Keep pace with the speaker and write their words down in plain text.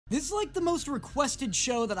This is like the most requested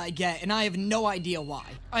show that I get, and I have no idea why.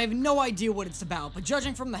 I have no idea what it's about, but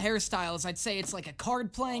judging from the hairstyles, I'd say it's like a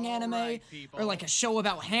card-playing anime, or like a show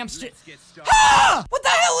about hamsters. Ah! What the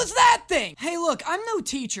hell is that thing? Hey, look, I'm no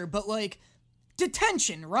teacher, but like,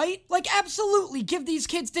 detention, right? Like, absolutely give these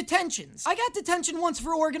kids detentions. I got detention once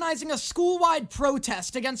for organizing a school-wide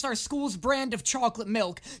protest against our school's brand of chocolate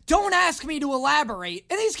milk. Don't ask me to elaborate.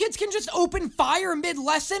 And these kids can just open fire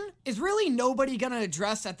mid-lesson? Is really nobody gonna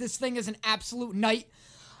address that this thing is an absolute night?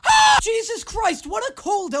 Ah! Jesus Christ, what a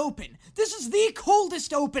cold open. This is the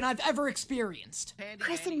coldest open I've ever experienced.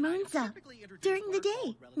 Crescent moons up during the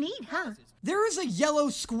day. Neat, huh? There is a yellow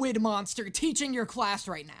squid monster teaching your class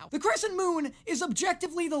right now. The crescent moon is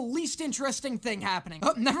objectively the least interesting thing happening.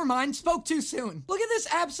 Oh, never mind, spoke too soon. Look at this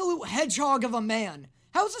absolute hedgehog of a man.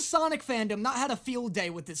 How's the Sonic fandom not had a field day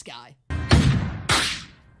with this guy?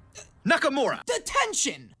 Nakamura!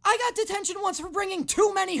 Detention! I got detention once for bringing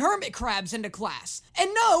too many hermit crabs into class. And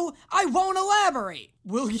no, I won't elaborate.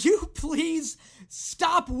 Will you please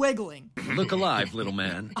stop wiggling? Look alive, little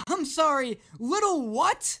man. I'm sorry, little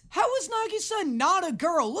what? How is Nagisa not a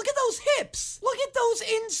girl? Look at those hips! Look at those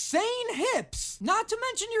insane hips! Not to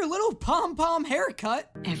mention your little pom-pom haircut.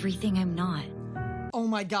 Everything I'm not. Oh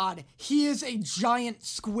my god, he is a giant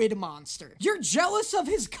squid monster. You're jealous of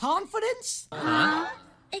his confidence?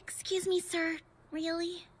 Excuse me, sir.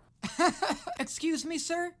 Really? Excuse me,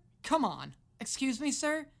 sir? Come on. Excuse me,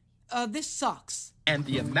 sir? This sucks. And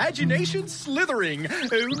the imagination slithering.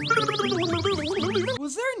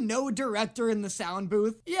 Was there no director in the sound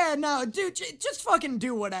booth? Yeah, no, dude, just fucking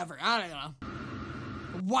do whatever. I don't know.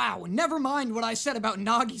 Wow, never mind what I said about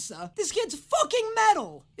Nagisa. This kid's fucking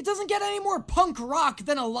metal! It doesn't get any more punk rock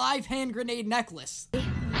than a live hand grenade necklace.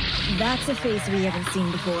 That's a face we haven't seen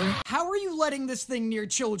before. How are you letting this thing near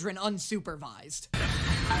children unsupervised?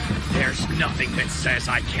 There's nothing that says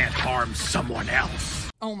I can't harm someone else.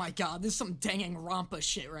 Oh my god, this is some danging Rampa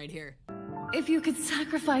shit right here. If you could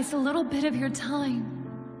sacrifice a little bit of your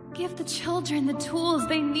time, give the children the tools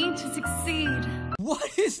they need to succeed.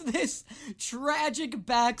 What is this tragic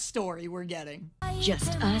backstory we're getting?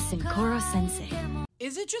 Just us and Koro-sensei.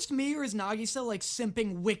 Is it just me, or is Nagisa like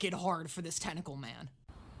simping wicked hard for this tentacle man?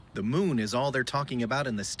 The moon is all they're talking about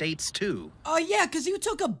in the States, too. Yeah, because you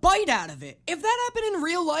took a bite out of it. If that happened in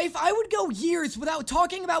real life, I would go years without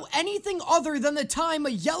talking about anything other than the time a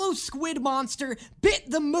yellow squid monster bit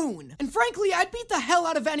the moon. And frankly, I'd beat the hell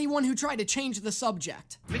out of anyone who tried to change the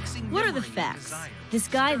subject. What are the facts? This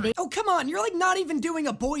guy, Oh, come on, you're like not even doing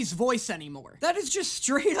a boy's voice anymore. That is just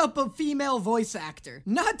straight up a female voice actor.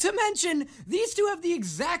 Not to mention, these two have the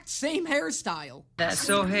exact same hairstyle.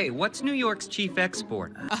 So hey, what's New York's chief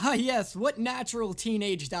export? Yes, what natural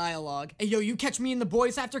teenage dialogue. Hey, yo, you catch me and the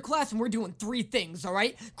boys after class and we're doing 3 things,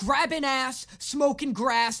 alright? Grabbing ass, smoking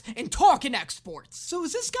grass, and talking exports. So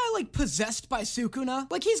is this guy, like, possessed by Sukuna?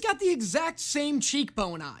 Like, he's got the exact same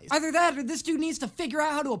cheekbone eyes. Either that or this dude needs to figure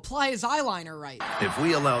out how to apply his eyeliner right. If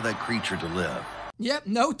we allow that creature to live. Yep,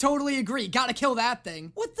 no, totally agree. Gotta kill that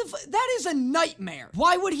thing. What the that is a nightmare.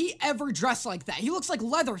 Why would he ever dress like that? He looks like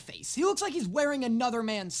Leatherface. He looks like he's wearing another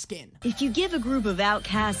man's skin. if you give a group of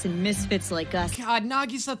outcasts and misfits like us... God,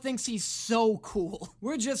 Nagisa thinks he's so cool.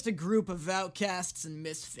 We're just a group of outcasts and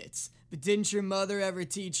misfits. But didn't your mother ever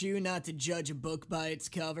teach you not to judge a book by its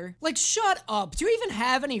cover? Like, shut up. Do you even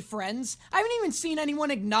have any friends? I haven't even seen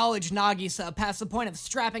anyone acknowledge Nagisa past the point of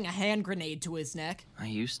strapping a hand grenade to his neck. I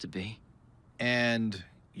used to be. And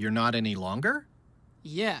you're not any longer?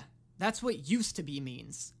 Yeah, that's what used to be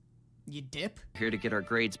means. You dip? Here to get our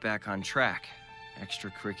grades back on track.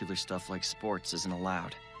 Extracurricular stuff like sports isn't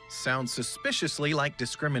allowed. Sounds suspiciously like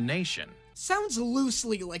discrimination. Sounds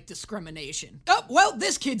loosely like discrimination. Oh, well,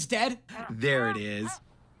 this kid's dead. There it is.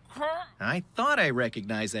 I thought I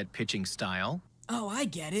recognized that pitching style. Oh, I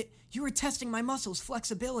get it. You were testing my muscles'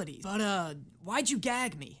 flexibility. But, why'd you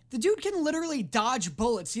gag me? The dude can literally dodge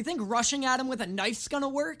bullets. You think rushing at him with a knife's gonna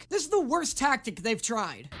work? This is the worst tactic they've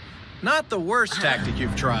tried. Not the worst tactic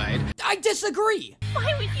you've tried. I disagree!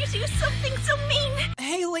 Why would you do something so mean?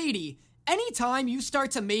 Hey, lady. Anytime you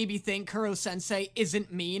start to maybe think Kuro-sensei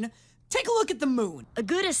isn't mean, take a look at the moon. A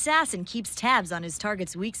good assassin keeps tabs on his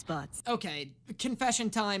target's weak spots. Okay, confession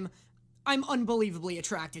time. I'm unbelievably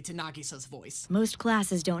attracted to Nagisa's voice. Most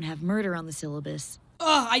classes don't have murder on the syllabus.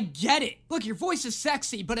 Ugh, I get it. Look, your voice is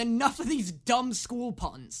sexy, but enough of these dumb school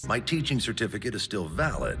puns. My teaching certificate is still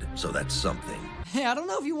valid, so that's something. Hey, I don't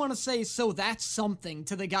know if you want to say so that's something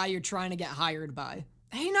to the guy you're trying to get hired by.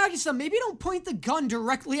 Hey, Nagisa, maybe don't point the gun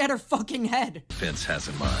directly at her fucking head. Vince has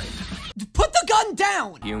in mind. Put the gun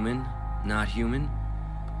down! Human, not human,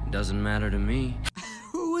 doesn't matter to me.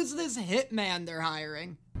 Who is this hitman they're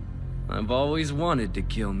hiring? I've always wanted to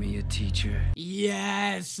kill me a teacher.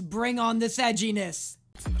 Yes, bring on this edginess.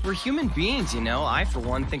 We're human beings, you know. I, for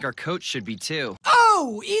one, think our coach should be too.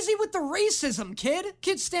 Oh, easy with the racism, kid.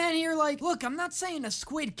 Kids stand here like, look, I'm not saying a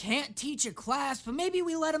squid can't teach a class, but maybe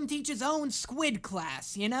we let him teach his own squid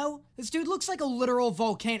class, you know? This dude looks like a literal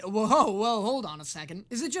volcano. Whoa, hold on a second.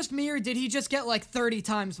 Is it just me or did he just get like 30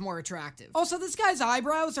 times more attractive? Also, this guy's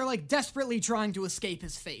eyebrows are like desperately trying to escape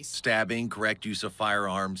his face. Stabbing, correct use of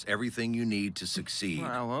firearms, everything you need to succeed.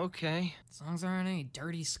 Wow, okay. As long as there aren't any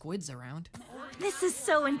dirty squids around. This is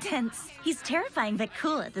so intense. He's terrifying but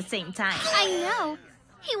cool at the same time. I know.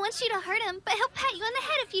 He wants you to hurt him, but he'll pat you on the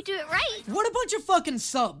head if you do it right. What a bunch of fucking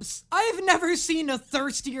subs. I have never seen a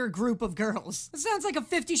thirstier group of girls. It sounds like a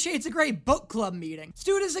 50 Shades of Grey book club meeting.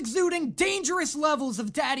 Dude is exuding dangerous levels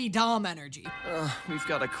of Daddy Dom energy. We've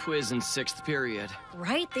got a quiz in 6th period.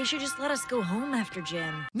 Right? They should just let us go home after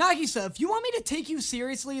gym. Nagisa, if you want me to take you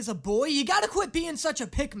seriously as a boy, you gotta quit being such a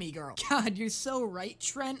pick-me girl. God, you're so right,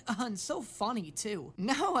 Trent. And so funny, too.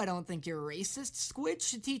 No, I don't think you're racist. Squids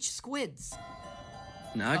should teach squids.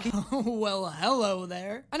 Nagi? Oh, well, hello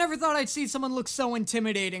there. I never thought I'd see someone look so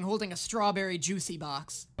intimidating holding a strawberry juicy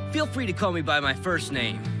box. Feel free to call me by my first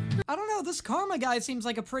name. I don't know, this Karma guy seems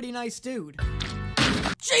like a pretty nice dude.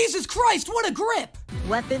 Jesus Christ, what a grip!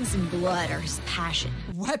 Weapons and blood are his passion.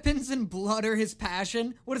 Weapons and blood are his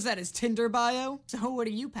passion? What is that, his Tinder bio? So what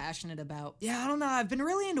are you passionate about? Yeah, I don't know, I've been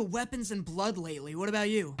really into weapons and blood lately. What about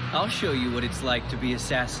you? I'll show you what it's like to be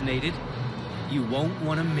assassinated. You won't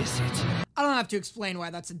want to miss it. I don't have to explain why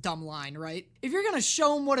that's a dumb line, right? If you're gonna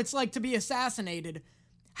show him what it's like to be assassinated,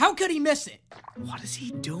 how could he miss it? What is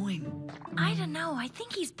he doing? I don't know. I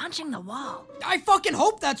think he's punching the wall. I fucking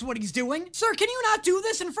hope that's what he's doing. Sir, can you not do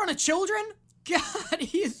this in front of children? God,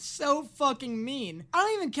 he is so fucking mean. I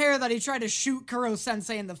don't even care that he tried to shoot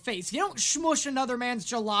Kuro-sensei in the face. You don't shmush another man's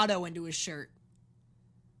gelato into his shirt.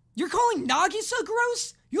 You're calling Nagisa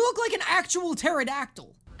gross? You look like an actual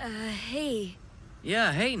pterodactyl. Hey.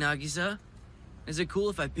 Yeah, hey, Nagisa. Is it cool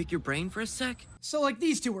if I pick your brain for a sec? So, like,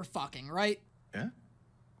 these two were fucking, right? Yeah?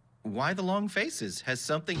 Why the long faces? Has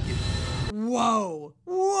something... Whoa!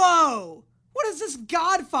 Whoa! What is this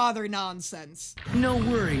Godfather nonsense? No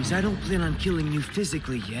worries, I don't plan on killing you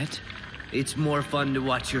physically yet. It's more fun to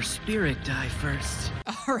watch your spirit die first.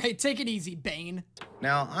 Alright, take it easy, Bane.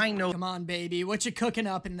 Now, I know... Come on, baby, what you cooking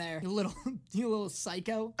up in there? You little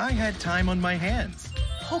psycho? I had time on my hands.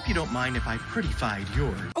 Hope you don't mind if I prettified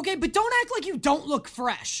yours. Okay, but don't act like you don't look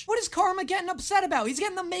fresh. What is Karma getting upset about? He's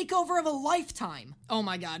getting the makeover of a lifetime. Oh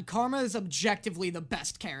my god, Karma is objectively the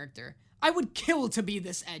best character. I would kill to be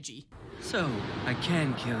this edgy. So, I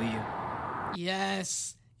can kill you.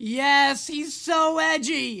 Yes. Yes, he's so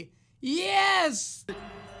edgy. Yes!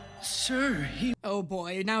 Sir, he... Oh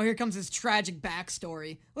boy, now here comes his tragic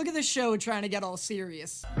backstory. Look at the show trying to get all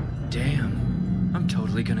serious. Damn, I'm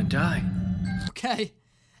totally gonna die. Okay.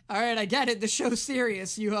 Alright, I get it, the show's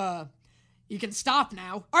serious. You can stop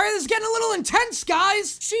now. Alright, this is getting a little intense,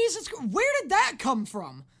 guys! Jesus, where did that come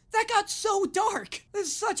from? That got so dark. This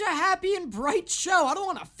is such a happy and bright show. I don't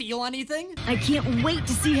want to feel anything. I can't wait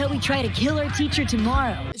to see how we try to kill our teacher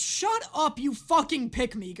tomorrow. Shut up, you fucking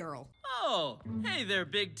pick-me girl. Oh, hey there,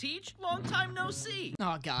 Big Teach. Long time no see.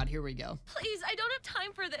 Oh god, here we go. Please, I don't have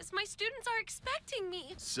time for this. My students are expecting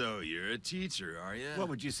me. So you're a teacher, are you? What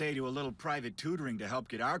would you say to a little private tutoring to help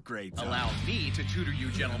get our grades up? Allow me to tutor you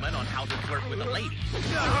gentlemen on how to flirt with a lady.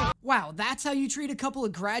 Wow, that's how you treat a couple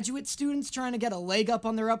of graduate students trying to get a leg up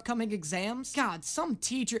on their upcoming exams? God, some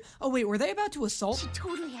teacher... Oh wait, were they about to assault? She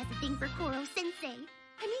totally has a thing for Kuro-sensei.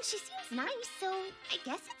 I mean, she seems nice, so I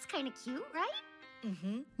guess it's kind of cute, right?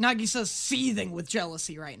 Mm-hmm. Nagisa's seething with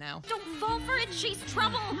jealousy right now. Don't fall for it, she's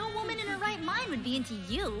trouble! No woman in her right mind would be into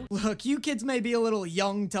you. Look, you kids may be a little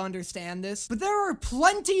young to understand this, but there are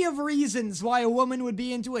plenty of reasons why a woman would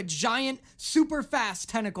be into a giant, super fast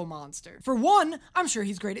tentacle monster. For one, I'm sure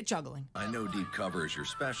he's great at juggling. I know deep cover is your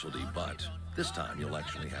specialty, but this time you'll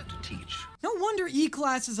actually have to teach. No wonder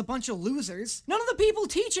E-Class is a bunch of losers. None of the people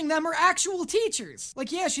teaching them are actual teachers.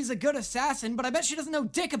 Like, yeah, she's a good assassin, but I bet she doesn't know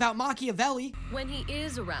dick about Machiavelli. When he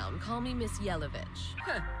is around, call me Miss Yelovich.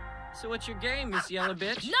 So what's your game, Miss Yellow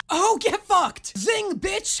Bitch? No! Oh, get fucked! Zing,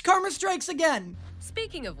 bitch! Karma strikes again.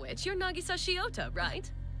 Speaking of which, you're Nagisa Shiota,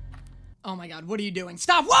 right? Oh my god, what are you doing?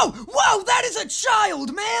 Stop! Whoa! Whoa! That is a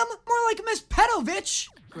child, ma'am! More like Miss Petovich!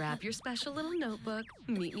 Grab your special little notebook.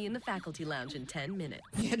 Meet me in the faculty lounge in 10 minutes.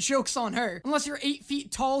 Yeah, joke's on her. Unless you're 8 feet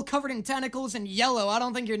tall, covered in tentacles, and yellow, I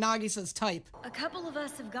don't think you're Nagisa's type. A couple of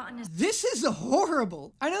us have gotten... This is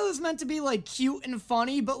horrible. I know this is meant to be, like, cute and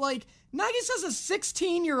funny, but, like, Nagisa's a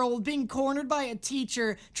 16-year-old being cornered by a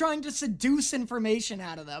teacher trying to seduce information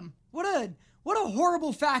out of them. What a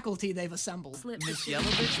horrible faculty they've assembled. Miss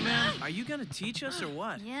Yellovich, man, are you gonna teach us or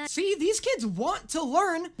what? Yeah. See, these kids want to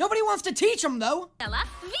learn. Nobody wants to teach them, though. Ella,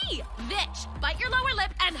 me, bitch. Bite your lower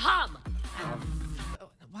lip and hum.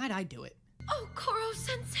 Why'd I do it? Oh,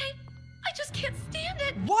 Koro-sensei, I just can't stand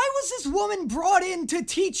it. Why was this woman brought in to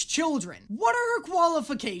teach children? What are her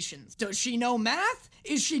qualifications? Does she know math?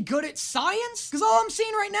 Is she good at science? Because all I'm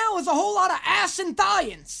seeing right now is a whole lot of ass and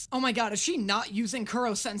science. Oh my god, is she not using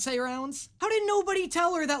Kuro-sensei rounds? How did nobody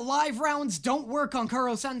tell her that live rounds don't work on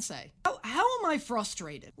Kuro-sensei? How am I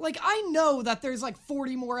frustrated? Like, I know that there's like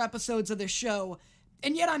 40 more episodes of this show,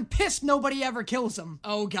 and yet I'm pissed nobody ever kills him.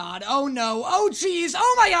 Oh god, oh no, oh jeez,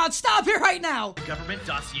 oh my god, stop it right now! Government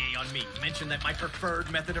dossier on me mentioned that my preferred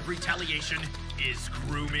method of retaliation is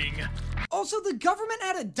grooming. Also, the government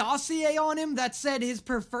had a dossier on him that said his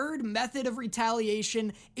preferred method of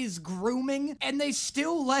retaliation is grooming, and they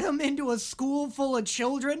still let him into a school full of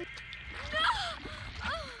children?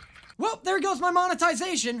 Well, there goes my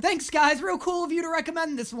monetization. Thanks, guys. Real cool of you to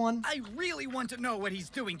recommend this one. I really want to know what he's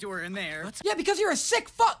doing to her in there. Yeah, because you're a sick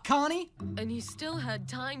fuck, Connie. And he still had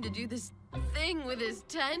time to do this thing with his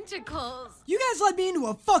tentacles. You guys led me into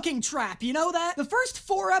a fucking trap, you know that? The first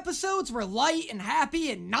 4 episodes were light and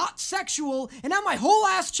happy and not sexual, and now my whole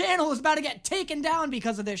ass channel is about to get taken down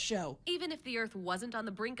because of this show. Even if the Earth wasn't on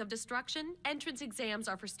the brink of destruction, entrance exams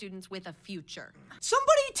are for students with a future.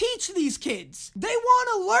 Somebody teach these kids. They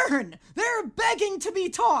want to learn. They're begging to be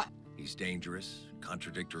taught. He's dangerous,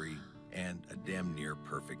 contradictory, and a damn near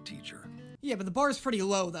perfect teacher. Yeah, but the bar's pretty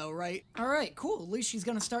low though, right? Alright, cool. At least she's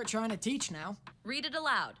gonna start trying to teach now. Read it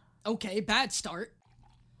aloud. Okay, bad start.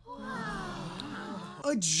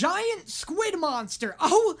 A giant squid monster.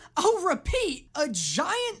 I'll repeat. A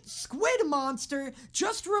giant squid monster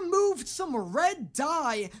just removed some red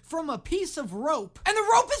dye from a piece of rope. And the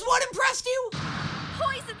rope is what impressed you?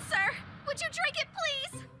 Poison, sir. Would you drink it,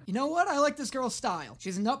 please? You know what? I like this girl's style.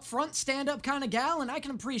 She's an upfront, stand-up kind of gal, and I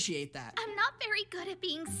can appreciate that. I'm not very good at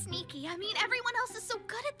being sneaky. I mean, everyone else is so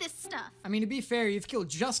good at this stuff. I mean, to be fair, you've killed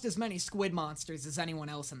just as many squid monsters as anyone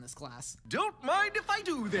else in this class. Don't mind if I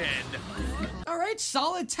do then. Alright,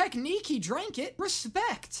 solid technique, he drank it.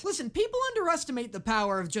 Respect. Listen, people underestimate the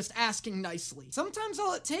power of just asking nicely. Sometimes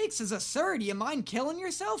all it takes is a "sir, do you mind killing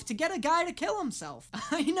yourself?" to get a guy to kill himself.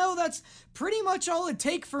 I know that's pretty much all it'd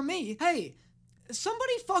take for me. Hey,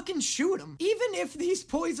 somebody fucking shoot him. Even if these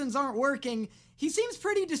poisons aren't working, he seems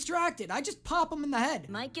pretty distracted. I just pop him in the head.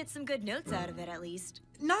 Might get some good notes out of it, at least.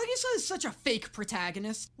 Nagisa is such a fake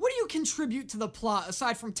protagonist. What do you contribute to the plot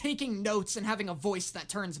aside from taking notes and having a voice that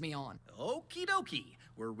turns me on? Okie dokie.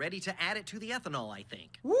 We're ready to add it to the ethanol, I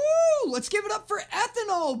think. Woo! Let's give it up for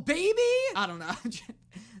ethanol, baby! I don't know.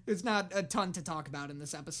 There's not a ton to talk about in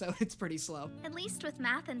this episode. It's pretty slow. At least with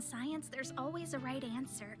math and science, there's always a right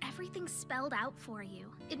answer. Everything's spelled out for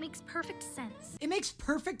you. It makes perfect sense. It makes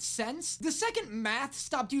perfect sense? The second math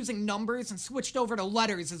stopped using numbers and switched over to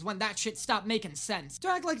letters is when that shit stopped making sense. To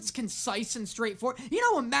act like it's concise and straightforward. You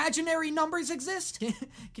know imaginary numbers exist?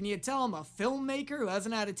 Can you tell I'm a filmmaker who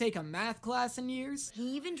hasn't had to take a math class in years?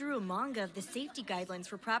 He even drew a manga of the safety guidelines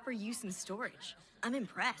for proper use and storage. I'm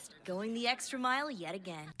impressed. Going the extra mile yet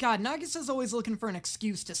again. God, Nagisa's always looking for an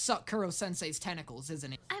excuse to suck Kuro-sensei's tentacles,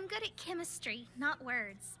 isn't he? I'm good at chemistry, not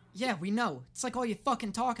words. Yeah, we know. It's like all you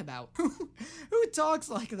fucking talk about. Who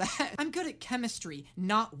talks like that? I'm good at chemistry,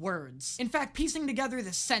 not words. In fact, piecing together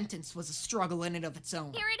this sentence was a struggle in and of its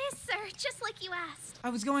own. Here it is, sir, just like you asked.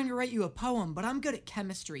 I was going to write you a poem, but I'm good at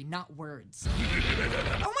chemistry, not words.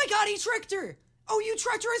 Oh my god, he tricked her! Oh, you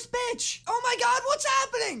treacherous bitch! Oh my god, what's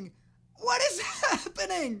happening? What is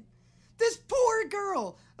happening? This poor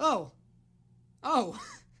girl. Oh.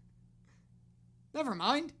 Never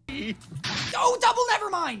mind. Oh, double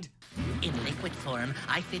never mind. In liquid form,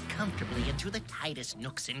 I fit comfortably into the tightest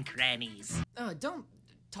nooks and crannies. Don't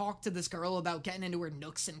talk to this girl about getting into her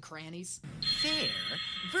nooks and crannies. Fair.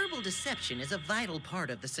 Verbal deception is a vital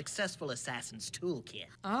part of the successful assassin's toolkit.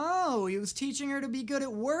 Oh, he was teaching her to be good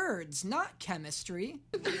at words, not chemistry.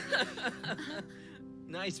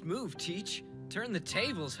 Nice move, Teach. Turn the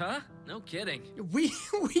tables, huh? No kidding. We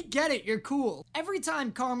get it, you're cool. Every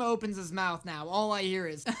time Karma opens his mouth now, all I hear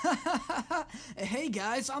is, hey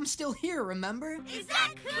guys, I'm still here, remember? Is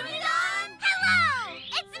that Kunadon? Hello!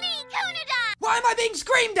 It's me, Kunadon! Why am I being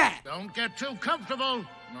screamed at? Don't get too comfortable.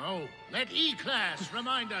 No, let E-Class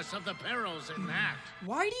remind us of the perils in that.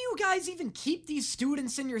 Why do you guys even keep these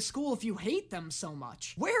students in your school if you hate them so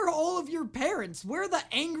much? Where are all of your parents? Where are the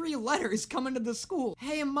angry letters coming to the school?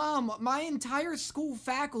 Hey mom, my entire school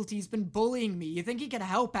faculty's been bullying me. You think you could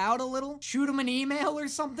help out a little? Shoot him an email or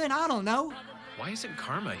something? I don't know. Why isn't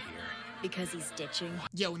Karma here? Because he's ditching.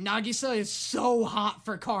 Yo, Nagisa is so hot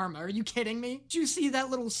for Karma. Are you kidding me? Did you see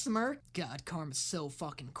that little smirk? God, Karma's so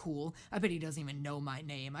fucking cool. I bet he doesn't even know my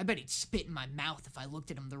name. I bet he'd spit in my mouth if I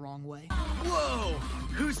looked at him the wrong way. Whoa!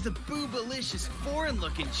 Who's the boobalicious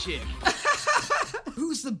foreign-looking chick?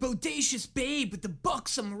 Who's the bodacious babe with the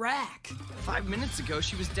buxom rack? 5 minutes ago,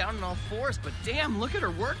 she was down on all fours, but damn, look at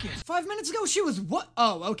her working. 5 minutes ago, she was what?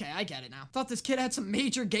 Oh, okay, I get it now. Thought this kid had some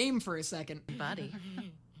major game for a second. Buddy.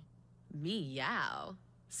 Meow,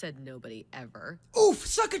 said nobody ever. Oof,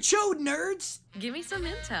 suck a chode, nerds! Give me some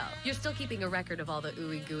intel. You're still keeping a record of all the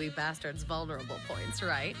ooey gooey bastards' vulnerable points,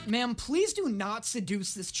 right? Ma'am, please do not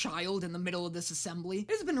seduce this child in the middle of this assembly.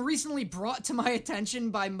 It has been recently brought to my attention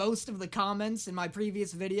by most of the comments in my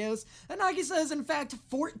previous videos that Nagisa is in fact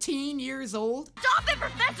 14 years old. Stop it,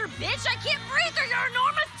 Professor Bitch! I can't breathe through your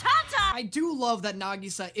enormous tongue! I do love that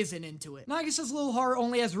Nagisa isn't into it. Nagisa's little heart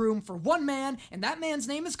only has room for one man, and that man's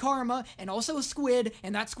name is Karma, and also a squid,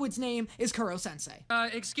 and that squid's name is Kuro-sensei.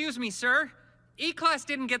 Excuse me, sir. E-Class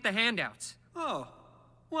didn't get the handouts. Oh.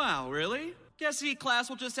 Wow, really? Guess E-Class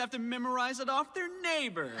will just have to memorize it off their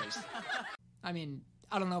neighbors. I mean,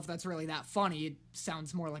 I don't know if that's really that funny. It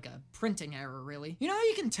sounds more like a printing error, really. You know how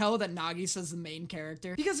you can tell that Nagisa's the main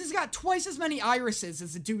character? Because he's got twice as many irises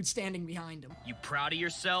as the dude standing behind him. You proud of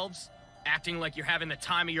yourselves? Acting like you're having the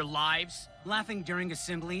time of your lives? Laughing during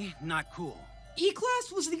assembly, not cool.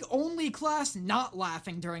 E-Class was the only class not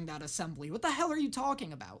laughing during that assembly. What the hell are you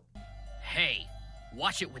talking about? Hey,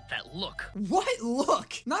 watch it with that look. What look?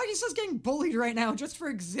 Nagisa's getting bullied right now just for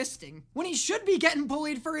existing, when he should be getting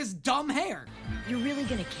bullied for his dumb hair. You're really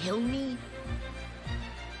gonna kill me?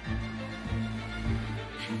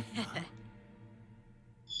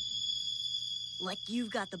 Like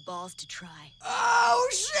you've got the balls to try. Oh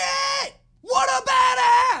shit! What a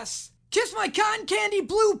badass! Kiss my cotton candy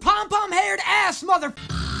blue pom-pom haired ass, mother—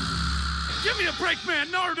 Give me a break, man!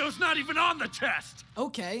 Naruto's not even on the test!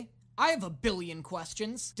 Okay. I have a billion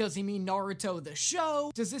questions. Does he mean Naruto the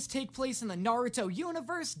show? Does this take place in the Naruto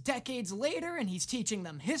universe decades later and he's teaching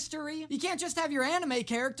them history? You can't just have your anime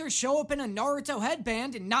character show up in a Naruto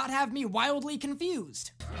headband and not have me wildly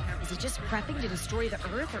confused. Is he just prepping to destroy the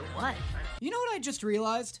Earth or what? You know what I just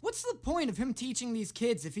realized? What's the point of him teaching these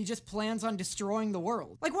kids if he just plans on destroying the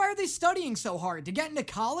world? Like, why are they studying so hard? To get into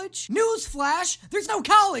college? Newsflash! There's no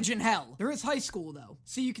college in hell! There is high school, though.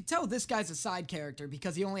 So you can tell this guy's a side character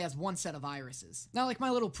because he only has one set of irises. Not like my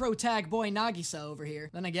little pro-tag boy Nagisa over here.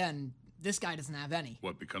 Then again, this guy doesn't have any.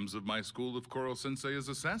 What becomes of my school if Kuro-sensei is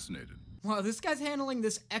assassinated? Wow, this guy's handling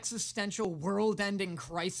this existential, world-ending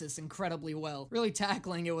crisis incredibly well. Really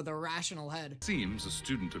tackling it with a rational head. Seems a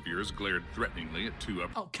student of yours glared threateningly at two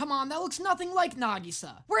Oh, come on, that looks nothing like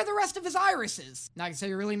Nagisa. Where are the rest of his irises? Nagisa,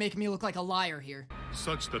 you're really making me look like a liar here.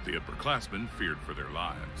 such that the upperclassmen feared for their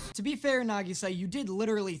lives. To be fair, Nagisa, you did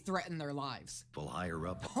literally threaten their lives. Well, higher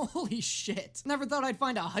up. Holy shit. Never thought I'd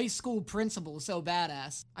find a high school principal so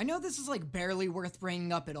badass. I know this is like barely worth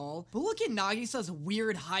bringing up at all, but look at Nagisa's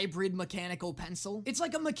weird hybrid mechanical pencil. It's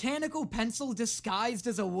like a mechanical pencil disguised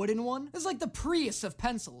as a wooden one. It's like the Prius of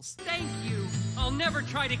pencils. Thank you. I'll never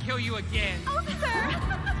try to kill you again. Oh,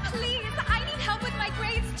 sir! Please, I need help with my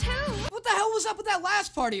grades too! What the hell was up with that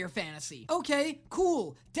last part of your fantasy? Okay,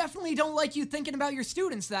 cool. Definitely don't like you thinking about your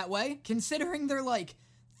students that way, considering they're like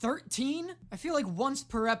 13? I feel like once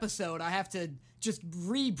per episode I have to just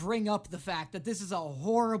re-bring up the fact that this is a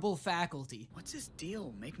horrible faculty. What's his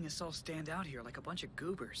deal, making us all stand out here like a bunch of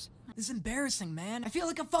goobers? This is embarrassing, man. I feel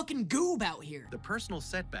like a fucking goob out here. The personal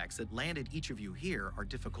setbacks that landed each of you here are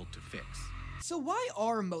difficult to fix. So why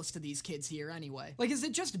are most of these kids here anyway? Like, is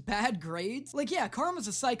it just bad grades? Like, yeah, Karma's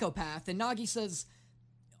a psychopath, and Nagisa's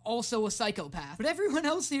also a psychopath, but everyone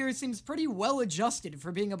else here seems pretty well adjusted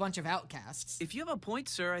for being a bunch of outcasts. If you have a point,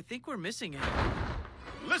 sir, I think we're missing it.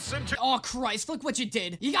 Listen to— Oh, Christ, look what you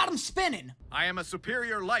did. You got him spinning. I am a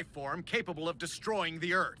superior life form capable of destroying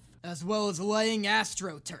the Earth. As well as laying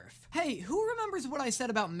astroturf. Hey, who remembers what I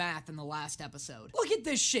said about math in the last episode? Look at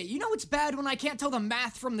this shit. You know it's bad when I can't tell the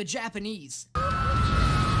math from the Japanese.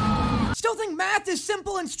 Still think math is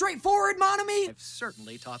simple and straightforward, Monami? I've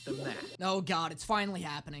certainly taught them that. Oh god, it's finally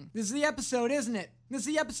happening. This is the episode, isn't it? This is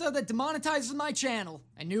the episode that demonetizes my channel.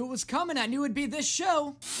 I knew it was coming. I knew it'd be this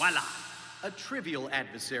show. Voila! A trivial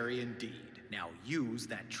adversary indeed. Now use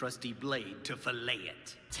that trusty blade to fillet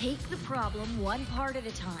it. Take the problem one part at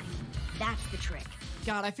a time. That's the trick.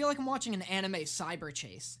 God, I feel like I'm watching an anime cyber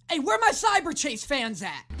chase. Hey, where my cyber chase fans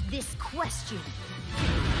at? This question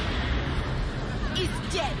is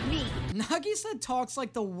dead meat. Nagisa talks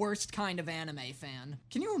like the worst kind of anime fan.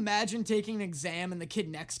 Can you imagine taking an exam and the kid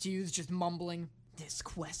next to you is just mumbling, "This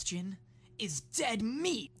question is dead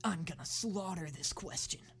meat. I'm gonna slaughter this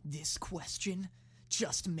question. This question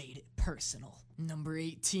just made it personal. Number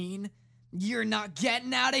 18, you're not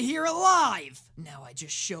getting out of here alive. Now I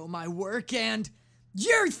just show my work and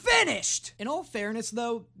you're finished!" In all fairness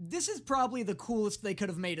though, this is probably the coolest they could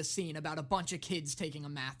have made a scene about a bunch of kids taking a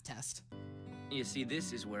math test. You see,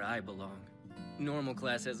 this is where I belong. Normal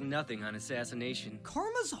class has nothing on assassination.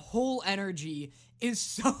 Karma's whole energy is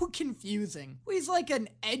so confusing. He's like an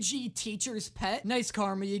edgy teacher's pet. Nice,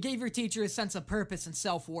 Karma, you gave your teacher a sense of purpose and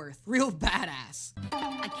self-worth. Real badass.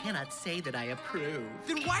 I cannot say that I approve.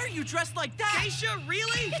 Then why are you dressed like that? Geisha,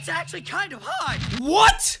 really? It's actually kind of hot.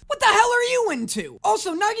 What? What the hell are you into?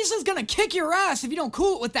 Also, Nagisa's gonna kick your ass if you don't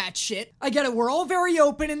cool it with that shit. I get it, we're all very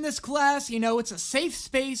open in this class, you know, it's a safe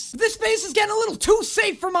space. This space is getting a little too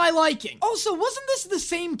safe for my liking. Also, wasn't this the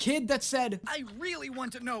same kid that said, "I really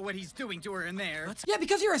want to know what he's doing to her in there"? Yeah,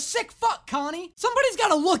 because you're a sick fuck, Connie. Somebody's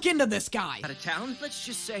gotta look into this guy. Out of town? Let's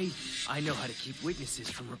just say I know how to keep witnesses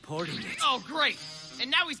from reporting it. Oh, great.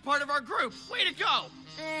 And now he's part of our group. Way to go.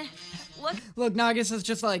 What? Look, Nagisa's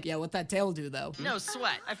just like, yeah, what that tail do, though? No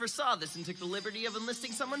sweat. I foresaw this and took the liberty of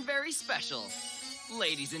enlisting someone very special.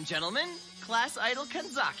 Ladies and gentlemen, class idol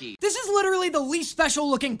Kanzaki. This is literally the least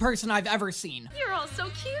special-looking person I've ever seen. You're all so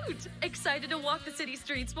cute. Excited to walk the city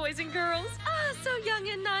streets, boys and girls. Ah, so young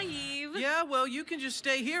and naive. Yeah, well, you can just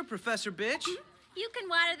stay here, Professor Bitch. You can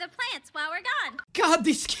water the plants while we're gone. God,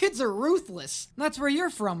 these kids are ruthless. That's where you're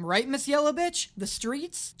from, right, Miss Yellow Bitch? The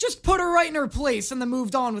streets? Just put her right in her place and then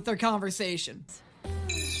moved on with their conversation.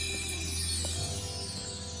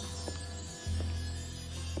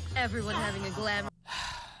 Everyone having a glamour.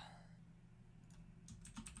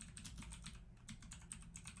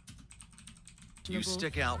 You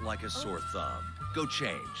stick out like a sore thumb. Go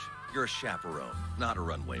change. You're a chaperone, not a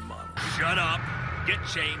runway model. Shut up. Get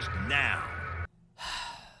changed now.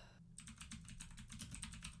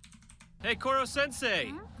 Hey,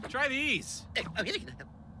 Koro-sensei, try these.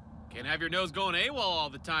 Can't have your nose going AWOL all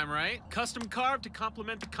the time, right? Custom carved to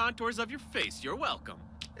complement the contours of your face. You're welcome.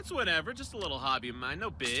 It's whatever, just a little hobby of mine,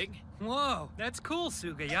 no big. Whoa, that's cool,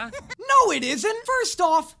 Sugaya. No, it isn't. First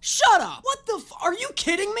off, shut up. What the are you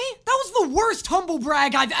kidding me? That was the worst humble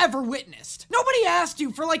brag I've ever witnessed. Nobody asked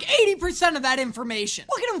you for like 80% of that information.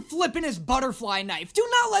 Look at him flipping his butterfly knife. Do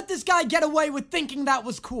not let this guy get away with thinking that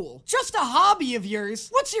was cool. Just a hobby of yours.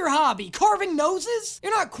 What's your hobby? Carving noses?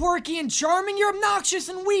 You're not quirky and charming, you're obnoxious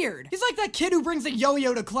and weird. He's like that kid who brings a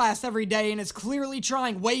yo-yo to class every day and is clearly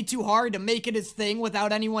trying way too hard to make it his thing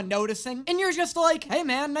without anyone noticing. And you're just like, hey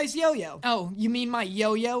man, nice yo-yo. Oh, you mean my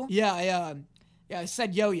yo-yo? Yeah, I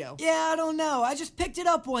said yo-yo. Yeah, I don't know. I just picked it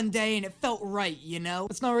up one day and it felt right, you know?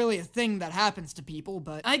 It's not really a thing that happens to people,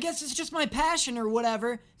 but I guess it's just my passion or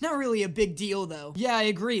whatever. Not really a big deal, though. Yeah, I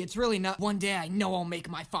agree. It's really not. One day I know I'll make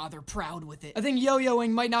my father proud with it. I think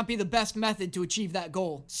yo-yoing might not be the best method to achieve that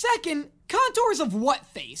goal. Second, contours of what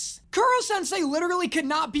face? Kuro-sensei literally could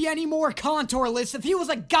not be any more contourless if he was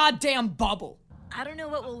a goddamn bubble. I don't know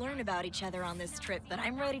what we'll learn about each other on this trip, but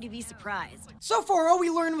I'm ready to be surprised. So far, all we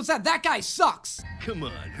learned was that guy sucks. Come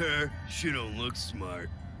on, her. She don't look smart.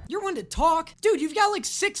 You're one to talk. Dude, you've got like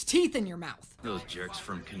 6 teeth in your mouth. Those jerks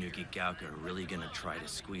from Kanuki Gauka are really gonna try to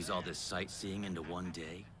squeeze all this sightseeing into one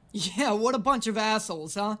day? Yeah, what a bunch of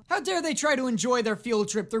assholes, huh? How dare they try to enjoy their field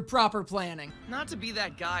trip through proper planning? Not to be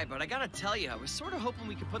that guy, but I gotta tell you, I was sort of hoping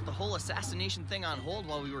we could put the whole assassination thing on hold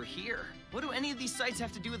while we were here. What do any of these sites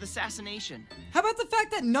have to do with assassination? How about the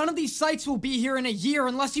fact that none of these sites will be here in a year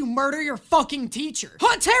unless you murder your fucking teacher?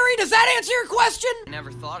 Huh, Terry, does that answer your question? I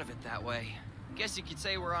never thought of it that way. Guess you could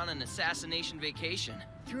say we're on an assassination vacation.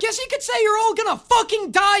 Guess you could say you're all gonna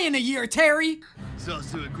fucking die in a year, Terry! It's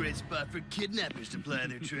also a great spot for kidnappers to ply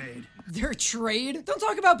their trade. Their trade? Don't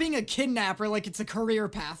talk about being a kidnapper like it's a career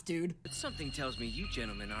path, dude. But something tells me you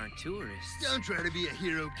gentlemen aren't tourists. Don't try to be a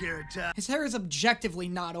hero, Carrot Top. His hair is objectively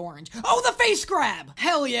not orange. Oh, the face grab!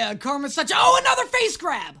 Hell yeah, Karma's such oh, another face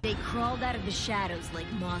grab! They crawled out of the shadows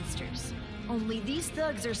like monsters. Only these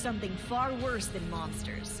thugs are something far worse than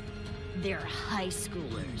monsters. They're high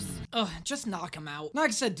schoolers. Ugh, just knock him out.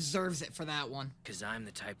 Nagisa deserves it for that one. Cause I'm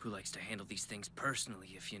the type who likes to handle these things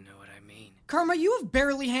personally, if you know what I mean. Karma, you have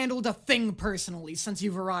barely handled a thing personally since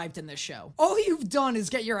you've arrived in this show. All you've done is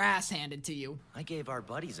get your ass handed to you. I gave our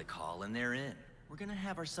buddies a call and they're in. We're gonna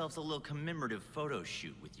have ourselves a little commemorative photo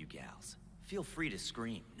shoot with you gals. Feel free to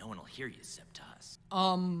scream. No one will hear you except us.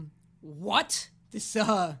 What? This getting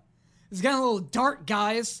a little dark,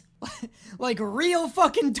 guys. Like, real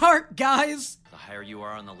fucking dark, guys. The higher you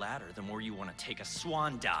are on the ladder, the more you want to take a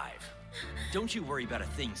swan dive. Don't you worry about a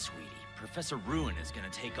thing, sweetie. Professor Ruin is gonna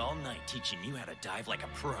take all night teaching you how to dive like a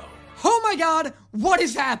pro. Oh my god, what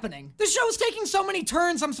is happening? The show's taking so many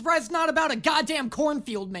turns, I'm surprised it's not about a goddamn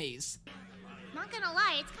cornfield maze. Not gonna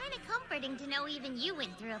lie, it's kind of comforting to know even you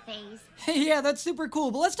went through a phase. Yeah, that's super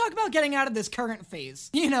cool, but let's talk about getting out of this current phase.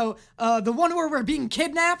 You know, the one where we're being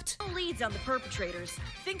kidnapped. No leads on the perpetrators.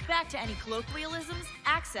 Think back to any colloquialisms,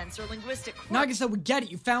 accents, or linguistic quirks. Nagisa, we get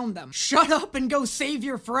it, you found them. Shut up and go save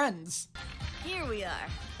your friends. Here we are.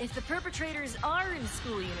 If the perpetrators are in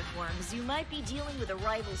school uniforms, you might be dealing with a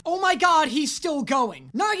rival's— Oh my god, he's still going.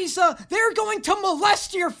 Nagisa, they're going to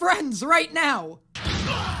molest your friends right now.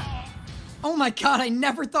 Oh my god, I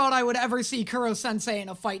never thought I would ever see Kuro-sensei in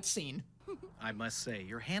a fight scene. I must say,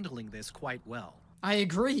 you're handling this quite well. I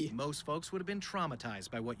agree. Most folks would have been traumatized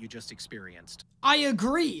by what you just experienced. I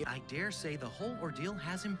agree. I dare say the whole ordeal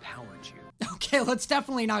has empowered you. Okay, let's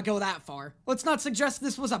definitely not go that far. Let's not suggest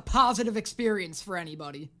this was a positive experience for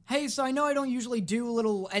anybody. Hey, so I know I don't usually do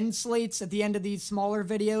little end slates at the end of these smaller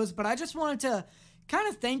videos, but I just wanted to kind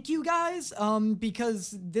of thank you guys,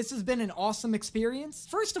 because this has been an awesome experience.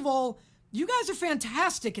 First of all, you guys are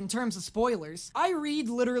fantastic in terms of spoilers. I read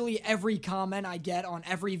literally every comment I get on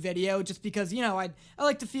every video just because, you know, I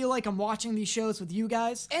like to feel like I'm watching these shows with you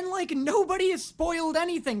guys. And, like, nobody has spoiled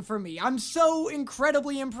anything for me. I'm so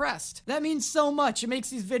incredibly impressed. That means so much. It makes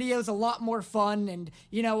these videos a lot more fun and,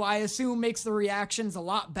 you know, I assume makes the reactions a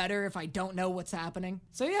lot better if I don't know what's happening.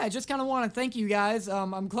 So, yeah, I just kind of want to thank you guys.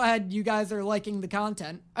 I'm glad you guys are liking the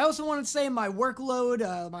content. I also want to say my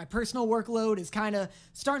workload, my personal workload is kind of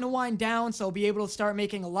starting to wind down, so I'll be able to start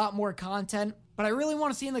making a lot more content. But I really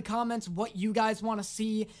want to see in the comments what you guys want to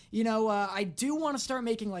see. You know, I do want to start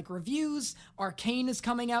making, like, reviews. Arcane is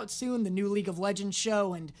coming out soon, the new League of Legends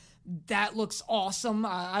show, and that looks awesome.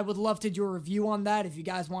 I would love to do a review on that if you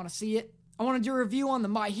guys want to see it. I want to do a review on the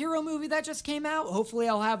My Hero movie that just came out. Hopefully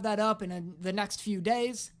I'll have that up in the next few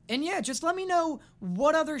days. And yeah, just let me know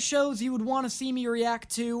what other shows you would want to see me react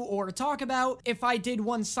to or talk about if I did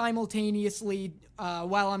one simultaneously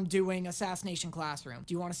while I'm doing Assassination Classroom.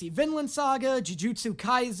 Do you want to see Vinland Saga, Jujutsu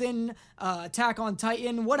Kaisen, Attack on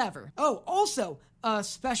Titan, whatever. Oh, also, a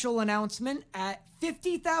special announcement, at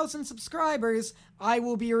 50,000 subscribers, I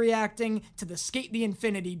will be reacting to the Skate the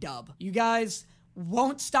Infinity dub. You guys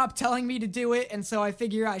won't stop telling me to do it, and so I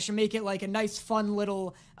figure I should make it like a nice, fun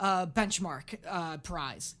little benchmark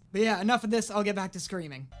prize. But yeah, enough of this, I'll get back to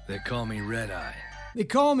screaming. They call me Red Eye. They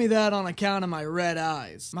call me that on account of my red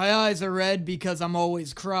eyes. My eyes are red because I'm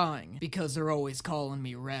always crying, because they're always calling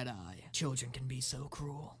me Red Eye. Children can be so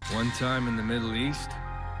cruel. One time in the Middle East,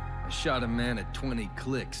 I shot a man at 20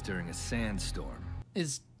 clicks during a sandstorm.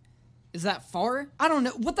 Is that far? I don't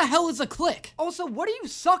know. What the hell is a click? Also, what are you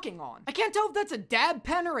sucking on? I can't tell if that's a dab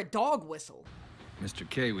pen or a dog whistle. Mr.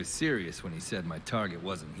 K was serious when he said my target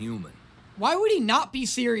wasn't human. Why would he not be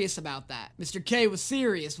serious about that? Mr. K was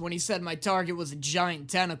serious when he said my target was a giant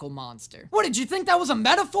tentacle monster. What, did you think that was a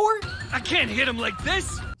metaphor? I can't hit him like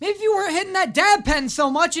this! Maybe if you weren't hitting that dab pen so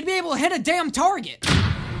much, you'd be able to hit a damn target.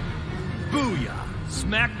 Booyah!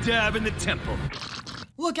 Smack dab in the temple.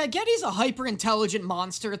 Look, I get he's a hyper-intelligent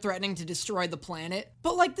monster threatening to destroy the planet,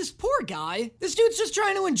 but like, this poor guy, this dude's just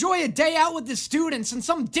trying to enjoy a day out with his students and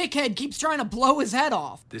some dickhead keeps trying to blow his head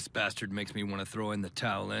off. This bastard makes me want to throw in the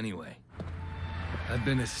towel anyway. I've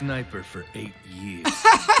been a sniper for 8 years.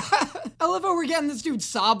 I love how we're getting this dude's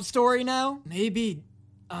sob story now. Maybe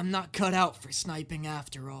I'm not cut out for sniping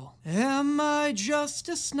after all. Am I just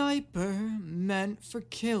a sniper, meant for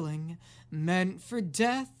killing, meant for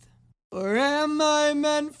death? Or am I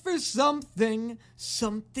meant for something,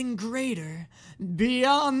 something greater,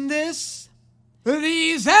 beyond this?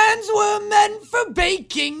 These hands were meant for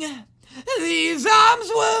baking. These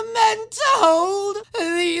arms were meant to hold.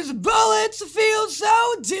 These bullets feel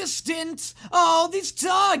so distant. All these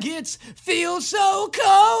targets feel so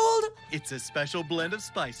cold. It's a special blend of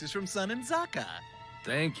spices from Sun and Zaka.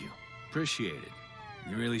 Thank you. Appreciate it.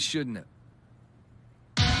 You really shouldn't have.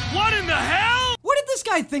 What in the hell? What did this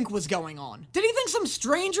guy think was going on? Did he think some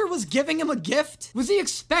stranger was giving him a gift? Was he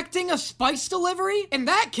expecting a spice delivery? In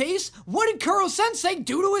that case, what did Kuro-sensei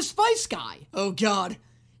do to his spice guy? Oh god,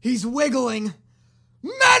 he's wiggling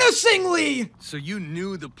menacingly! So you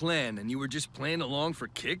knew the plan and you were just playing along for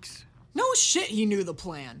kicks? No shit, he knew the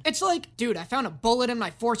plan. It's like, dude, I found a bullet in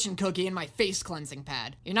my fortune cookie in my face cleansing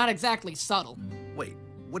pad. You're not exactly subtle. Wait,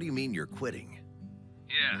 what do you mean you're quitting?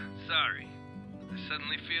 Yeah, sorry. I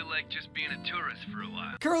suddenly feel like just being a tourist for a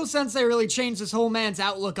while. Kuro-sensei really changed this whole man's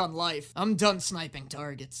outlook on life. I'm done sniping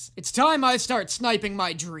targets. It's time I start sniping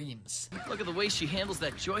my dreams. Look at the way she handles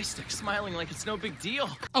that joystick, smiling like it's no big deal.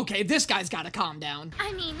 Okay, this guy's gotta calm down.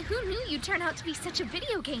 I mean, who knew you'd turn out to be such a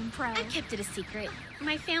video game pro? I kept it a secret.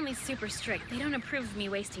 My family's super strict. They don't approve of me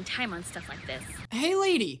wasting time on stuff like this. Hey,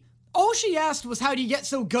 lady. All she asked was how do you get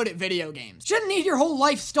so good at video games? She didn't need your whole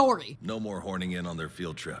life story. No more horning in on their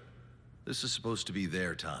field trip. This is supposed to be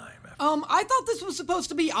their time. I thought this was supposed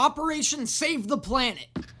to be Operation Save the Planet.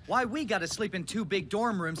 Why we gotta sleep in 2 big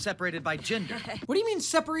dorm rooms separated by gender? What do you mean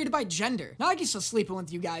separated by gender? Nagisa's sleeping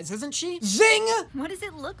with you guys, isn't she? Zing! What does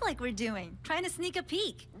it look like we're doing? Trying to sneak a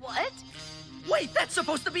peek. What? Wait, that's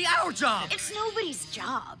supposed to be our job! It's nobody's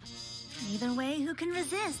job. Either way, who can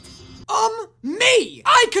resist? Me!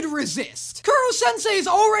 I could resist! Kuro-sensei is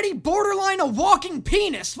already borderline a walking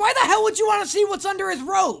penis. Why the hell would you want to see what's under his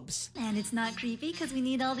robes? And it's not creepy because we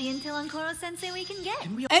need all the intel on Kuro-sensei we can get.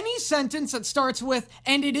 Any sentence that starts with,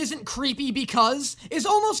 and it isn't creepy because, is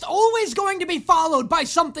almost always going to be followed by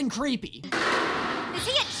something creepy. Is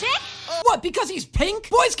he a chick? What, because he's pink?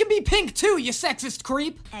 Boys can be pink too, you sexist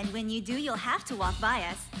creep. And when you do, you'll have to walk by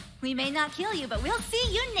us. We may not kill you, but we'll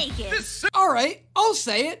see you naked. Alright, I'll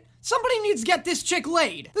say it. Somebody needs to get this chick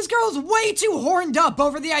laid. This girl's way too horned up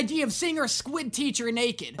over the idea of seeing her squid teacher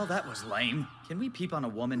naked. Oh, that was lame. Can we peep on a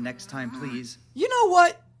woman next time, please? You know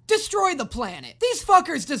what? Destroy the planet. These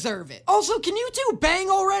fuckers deserve it. Also, can you two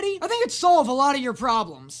bang already? I think it'd solve a lot of your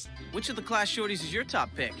problems. Which of the class shorties is your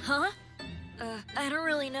top pick? Huh? I don't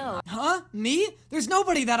really know. Huh? Me? There's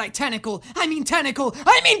nobody that I tentacle. I mean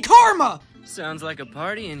karma! Sounds like a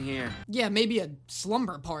party in here. Yeah, maybe a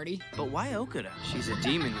slumber party. But why Okuda? She's a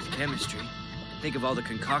demon with chemistry. Think of all the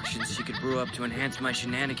concoctions she could brew up to enhance my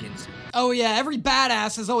shenanigans. Oh yeah, every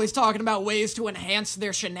badass is always talking about ways to enhance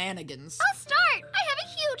their shenanigans. I'll start! I have a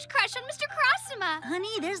huge crush on Mr. Kurasuma!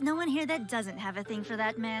 Honey, there's no one here that doesn't have a thing for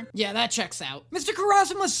that man. Yeah, that checks out. Mr.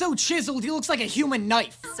 Kurasuma's so chiseled, he looks like a human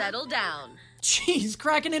knife. Settle down. Jeez,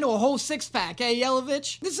 cracking into a whole six-pack, eh,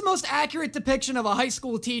 Yelovich? This is the most accurate depiction of a high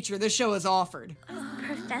school teacher this show has offered.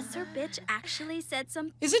 Professor Bitch actually said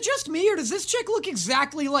something. Is it just me, or does this chick look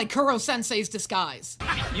exactly like Kuro-sensei's disguise?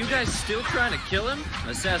 You guys still trying to kill him?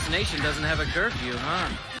 Assassination doesn't have a curfew, huh?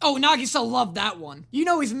 Oh, Nagisa loved that one. You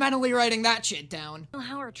know he's mentally writing that shit down. You know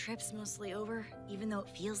how our trip's mostly over, even though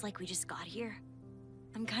it feels like we just got here?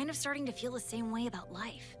 I'm kind of starting to feel the same way about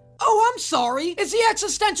life. Oh, I'm sorry. Is the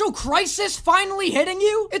existential crisis finally hitting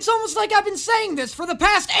you? It's almost like I've been saying this for the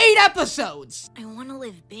past 8 episodes. I want to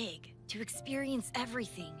live big, to experience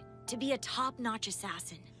everything, to be a top-notch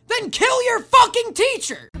assassin. Then kill your fucking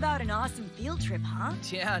teacher! About an awesome field trip, huh?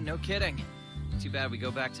 Yeah, no kidding. Too bad we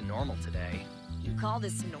go back to normal today. You call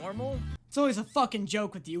this normal? It's always a fucking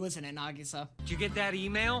joke with you, isn't it, Nagisa? Did you get that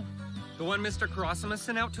email? The one Mr. Kurasuma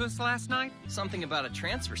sent out to us last night? Something about a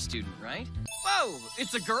transfer student, right? Whoa,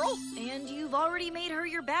 it's a girl? And you've already made her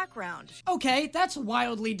your background. Okay, that's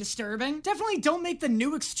wildly disturbing. Definitely don't make the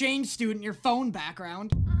new exchange student your phone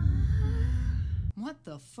background. What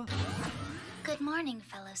the fuck? Good morning,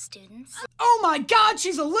 fellow students. Oh my god,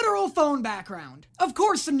 she's a literal phone background. Of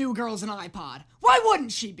course the new girl's an iPod. Why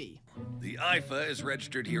wouldn't she be? The IFA is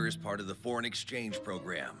registered here as part of the foreign exchange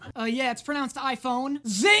program. Yeah, it's pronounced iPhone.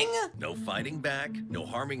 Zing! No fighting back, no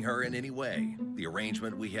harming her in any way. The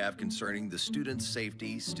arrangement we have concerning the student's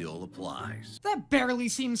safety still applies. That barely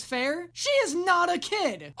seems fair. She is not a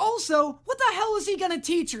kid. Also, what the hell is he gonna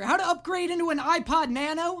teach her? How to upgrade into an iPod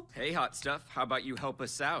Nano? Hey, hot stuff, how about you help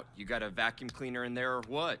us out? You got a vacuum cleaner in there or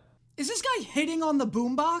what? Is this guy hitting on the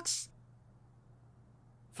boombox?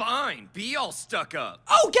 Fine, be all stuck up.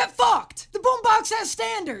 Oh, get fucked! The boombox has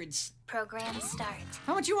standards! Program start.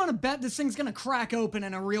 How much you want to bet this thing's gonna crack open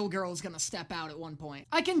and a real girl's gonna step out at one point?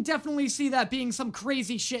 I can definitely see that being some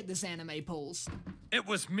crazy shit this anime pulls. It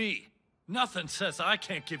was me. Nothing says I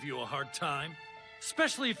can't give you a hard time.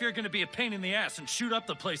 Especially if you're gonna be a pain in the ass and shoot up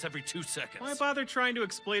the place every 2 seconds. Why bother trying to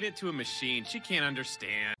explain it to a machine? She can't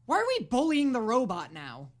understand. Why are we bullying the robot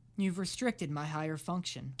now? You've restricted my higher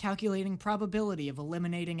function, calculating probability of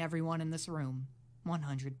eliminating everyone in this room.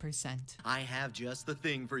 100%. I have just the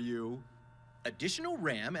thing for you. Additional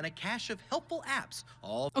RAM and a cache of helpful apps,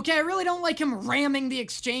 all... Okay, I really don't like him ramming the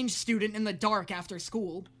exchange student in the dark after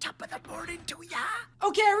school. Top of the morning to ya!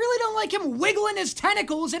 Okay, I really don't like him wiggling his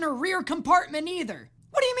tentacles in a rear compartment either.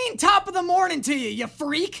 What do you mean, top of the morning to you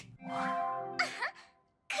freak? Good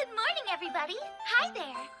morning, everybody. Hi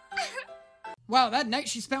there. Wow, that night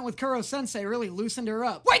she spent with Kuro-sensei really loosened her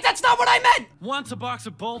up. Wait, that's not what I meant! Once a box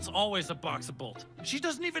of bolts, always a box of bolts. She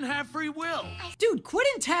doesn't even have free will. Dude, quit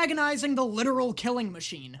antagonizing the literal killing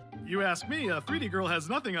machine. You ask me, a 3D girl has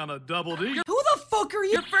nothing on a double D. Who the fuck are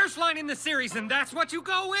you? Your first line in the series, and that's what you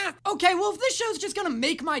go with? Okay, well, if this show's just gonna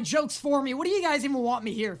make my jokes for me, what do you guys even want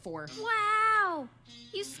me here for? Wow!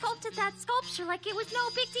 You sculpted that sculpture like it was no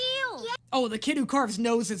big deal! Yeah. Oh, the kid who carves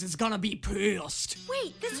noses is gonna be pissed.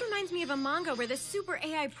 Wait, this reminds me of a manga where the super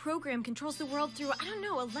AI program controls the world through, I don't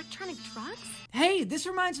know, electronic drugs? Hey, this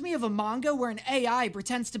reminds me of a manga where an AI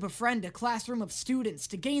pretends to befriend a classroom of students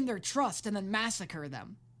to gain their trust and then massacre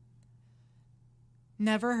them.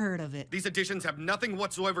 Never heard of it. These additions have nothing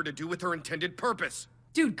whatsoever to do with her intended purpose.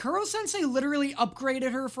 Dude, Kuro-sensei literally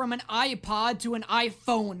upgraded her from an iPod to an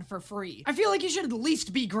iPhone for free. I feel like you should at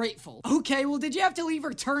least be grateful. Okay, well, did you have to leave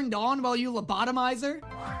her turned on while you lobotomize her?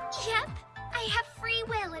 Yep. I have free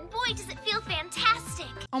will, and boy, does it feel fantastic.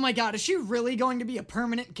 Oh my god, is she really going to be a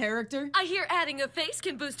permanent character? I hear adding a face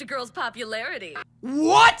can boost a girl's popularity.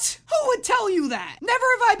 What? Who would tell you that? Never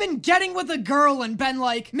have I been getting with a girl and been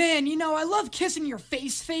like, man, you know, I love kissing your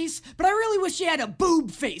face, but I really wish you had a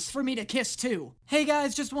boob face for me to kiss too. Hey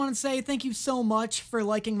guys, just want to say thank you so much for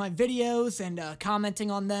liking my videos and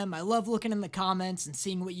commenting on them. I love looking in the comments and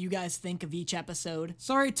seeing what you guys think of each episode.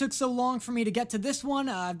 Sorry it took so long for me to get to this one.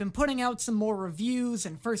 I've been putting out some more reviews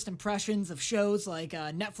and first impressions of shows like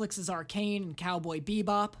Netflix's Arcane and Cowboy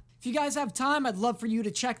Bebop. If you guys have time, I'd love for you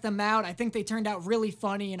to check them out. I think they turned out really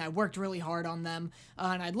funny and I worked really hard on them.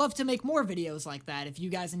 And I'd love to make more videos like that if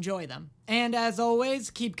you guys enjoy them. And as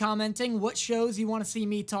always, keep commenting what shows you want to see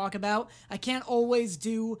me talk about. I can't always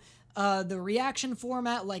do the reaction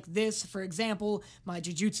format like this. For example, my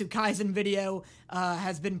Jujutsu Kaisen video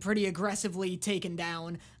has been pretty aggressively taken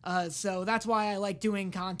down, so that's why I like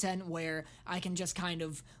doing content where I can just kind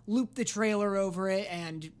of loop the trailer over it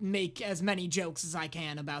and make as many jokes as I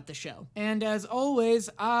can about the show. And as always,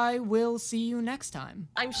 I will see you next time.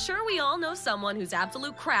 I'm sure we all know someone who's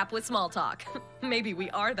absolute crap with small talk. Maybe we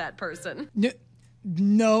are that person.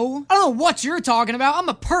 No. I don't know what you're talking about. I'm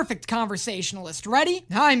a perfect conversationalist. Ready?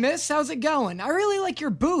 Hi, miss. How's it going? I really like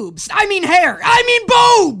your boobs. I mean hair. I mean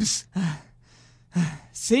boobs!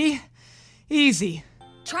 See? Easy.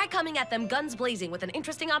 Try coming at them guns blazing with an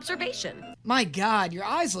interesting observation. My god, your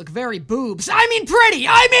eyes look very boobs. I mean pretty!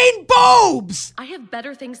 I mean boobs! I have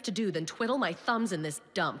better things to do than twiddle my thumbs in this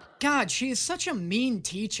dump. God, she is such a mean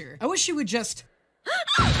teacher. I wish she would just...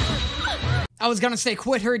 I was gonna say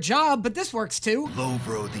quit her job, but this works too.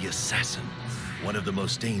 Lobro the Assassin, one of the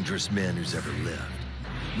most dangerous men who's ever lived.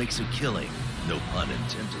 Makes a killing, no pun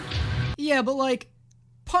intended. Yeah, but like,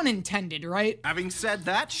 pun intended, right? Having said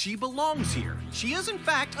that, she belongs here. She is in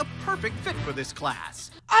fact a perfect fit for this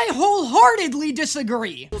class. I wholeheartedly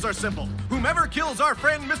disagree. Rules are simple. Whomever kills our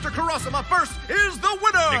friend Mr. Kurasuma first is the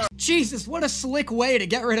winner! Jesus, what a slick way to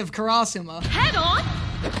get rid of Kurasuma. Head on!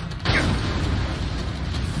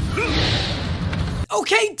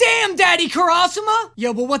 Okay, damn, Daddy Kurasuma!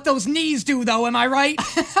 Yo, but what those knees do, though, am I right?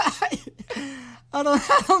 I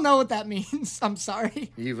don't know what that means. I'm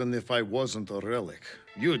sorry. Even if I wasn't a relic,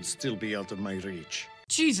 you'd still be out of my reach.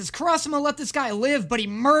 Jesus, Kurasuma let this guy live, but he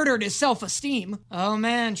murdered his self-esteem. Oh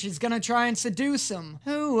man, she's gonna try and seduce him.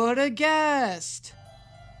 Who would've guessed?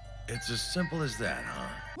 It's as simple as that, huh?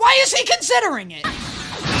 Why is he considering it?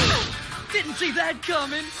 Didn't see that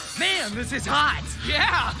coming. Man, this is hot.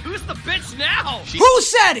 Yeah, who's the bitch now? Who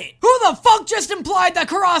said it? Who the fuck just implied that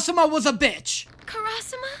Kurasuma was a bitch?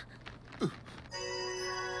 Kurasuma?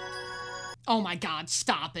 Oh my god,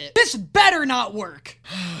 stop it. This better not work.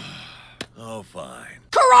 Oh, fine.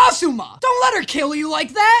 Kurasuma! Don't let her kill you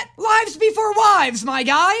like that! Lives before wives, my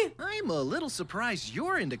guy! I'm a little surprised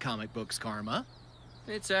you're into comic books, Karma.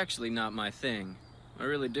 It's actually not my thing. I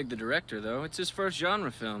really dig the director, though. It's his first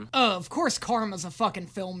genre film. Of course Karma's a fucking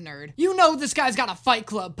film nerd. You know this guy's got a Fight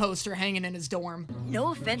Club poster hanging in his dorm.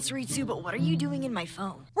 No offense, Ritsu, but what are you doing in my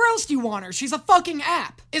phone? Where else do you want her? She's a fucking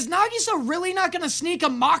app. Is Nagisa really not gonna sneak a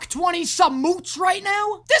Mach 20 some moots right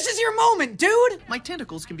now? This is your moment, dude! My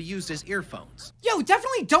tentacles can be used as earphones. Yo,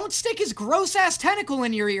 definitely don't stick his gross-ass tentacle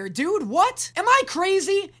in your ear, dude. What? Am I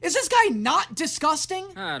crazy? Is this guy not disgusting?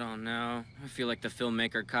 I don't know. I feel like the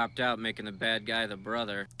filmmaker copped out making the bad guy the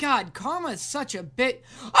brother. God, Karma is such a bit...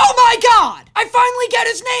 Oh my god! I finally get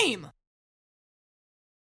his name!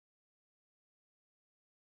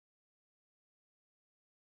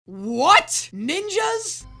 What?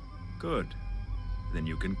 Ninjas? Good. Then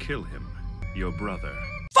you can kill him, your brother.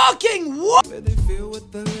 Fucking what? Where they fill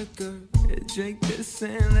with the liquor. Drink this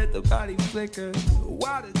and let the body flicker.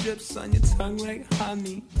 Water drips on your tongue like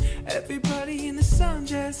honey. Everybody in the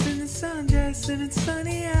sundress, and it's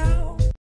sunny out.